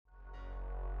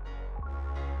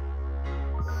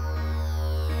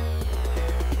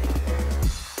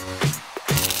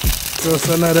Just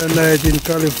another night in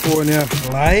California.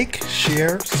 Like,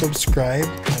 share, subscribe,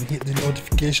 and hit the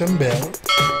notification bell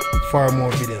for more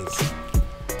videos.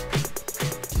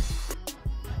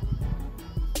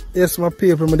 Yes, my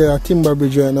people, I'm there at Timber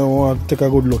Bridge right now. I want to take a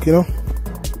good look, you know.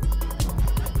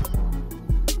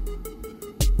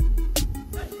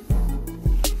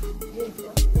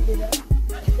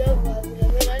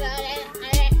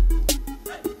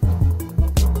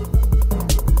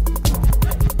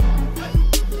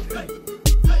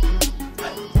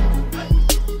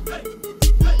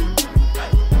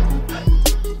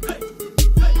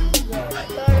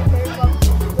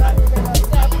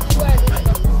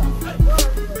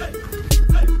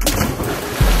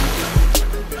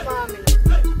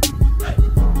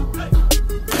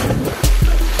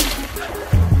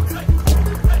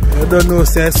 I don't know,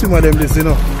 say I swim at them this, you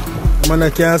know. Man, I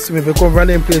can't swim. If you come from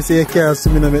them place, you can't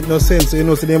swim, it don't make no sense. So, you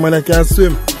know, so the man I can't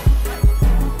swim.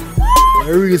 I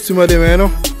really swim at them, you know.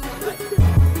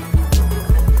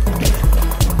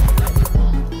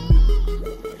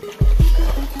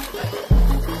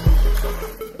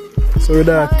 So with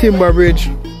that Timber Bridge,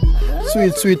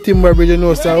 sweet Timber Bridge, you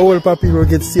know, so all the people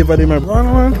get safe at them,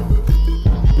 man.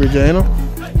 Bridge, you know.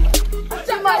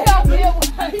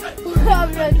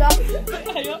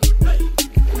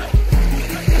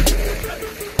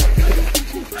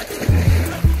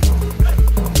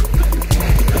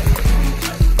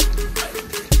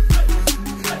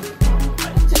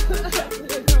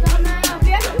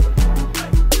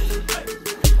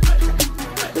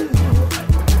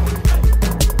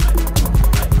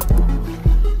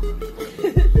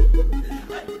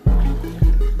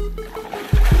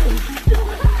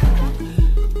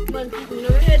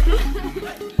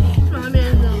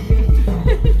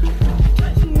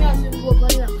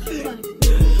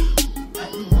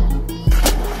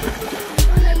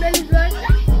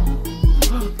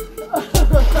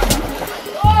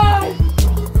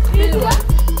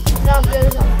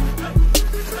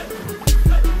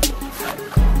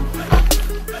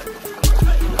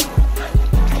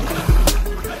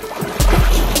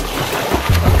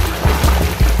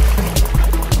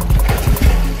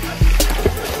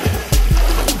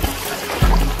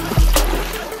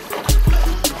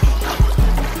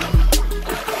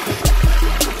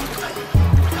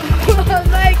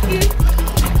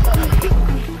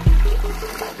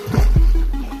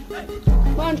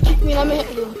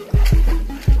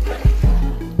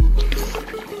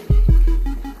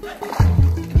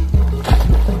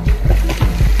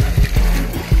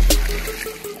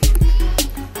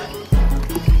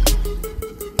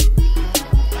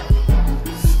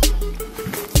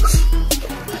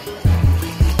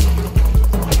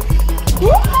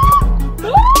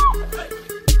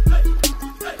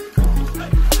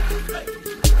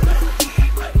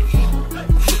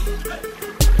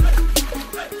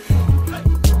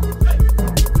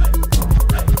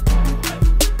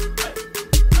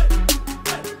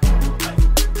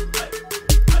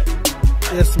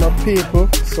 Yes, my people,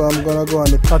 so I'm gonna go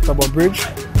on the Catawba Bridge.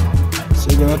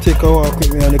 So you're gonna take a walk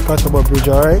with me on the Catawba Bridge,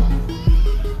 alright?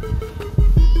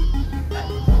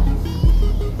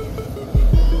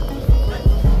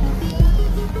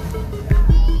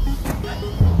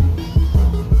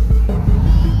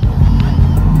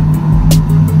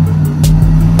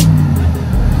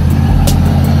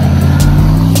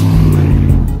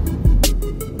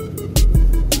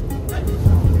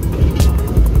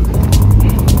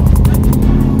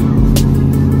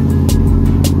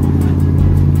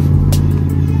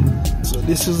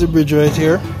 This is the bridge right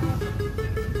here.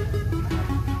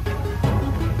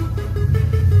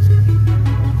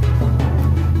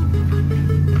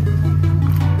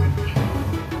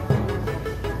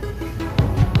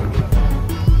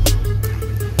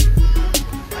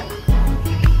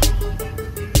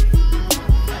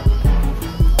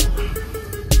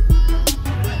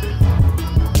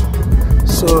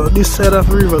 So this side of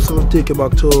the river, so we'll take you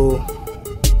back to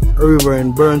a river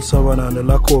in Burn Savannah and the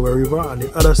Lacova River, and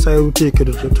the other side will take you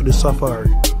to the safari.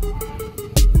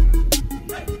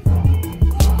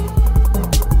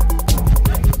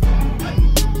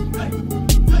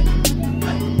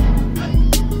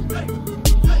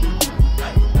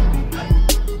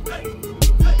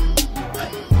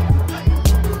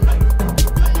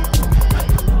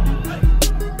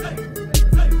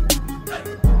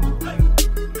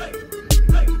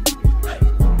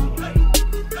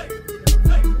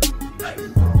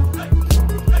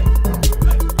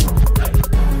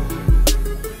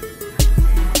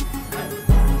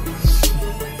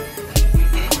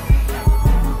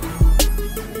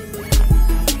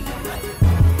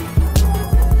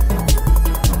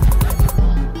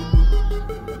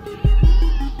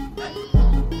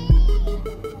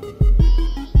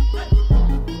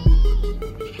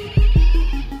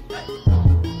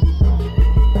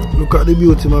 at the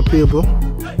beauty, my people.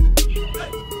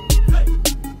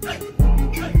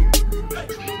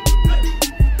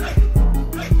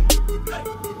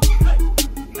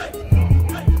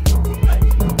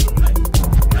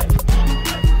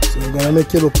 So I'm gonna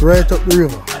make it look right up the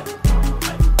river.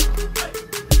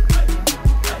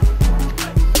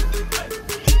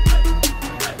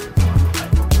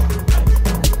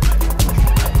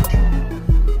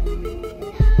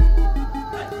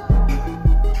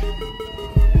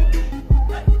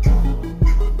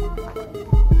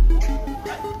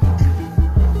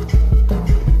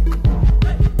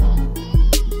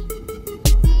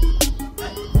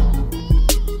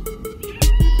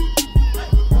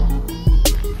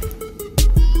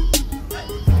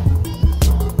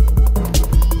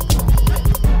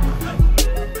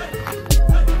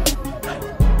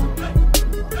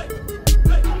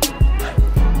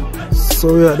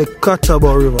 So we are at the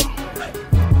Catawba River.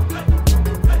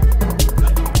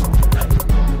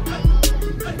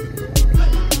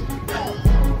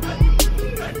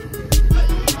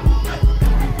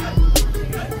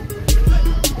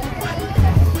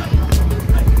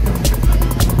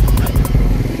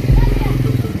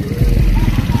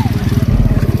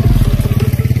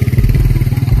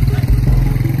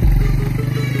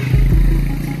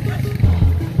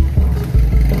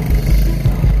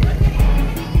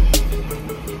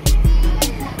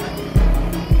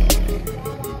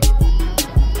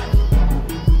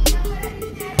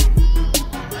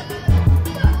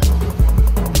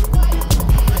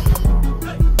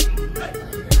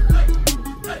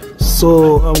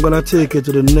 So I'm gonna take you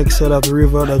to the next side of the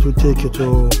river, that will take you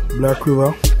to Black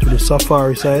River, to the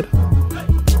safari side.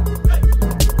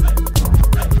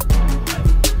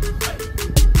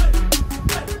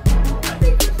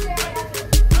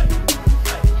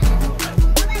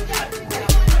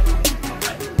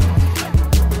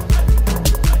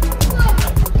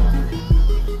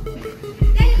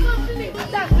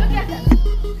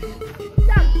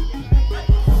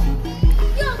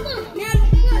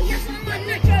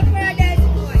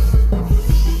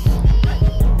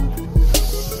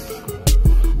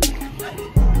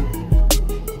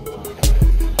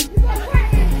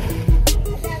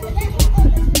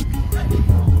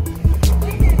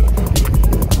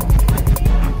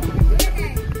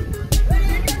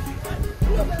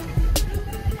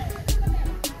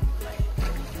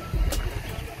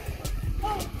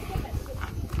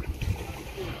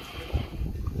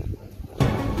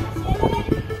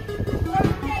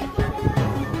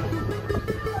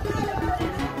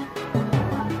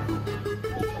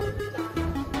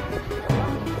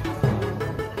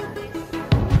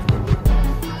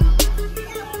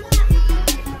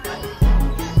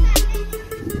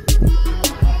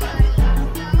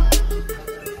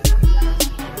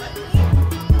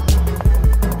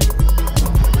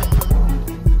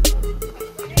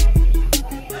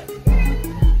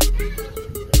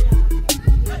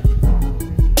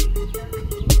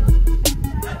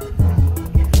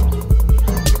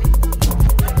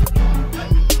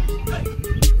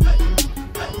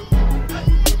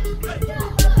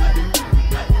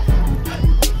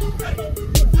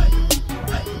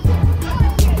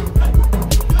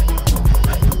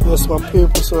 Yes, my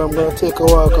people, so I'm going to take a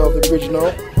walk off the bridge now.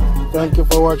 Thank you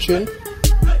for watching.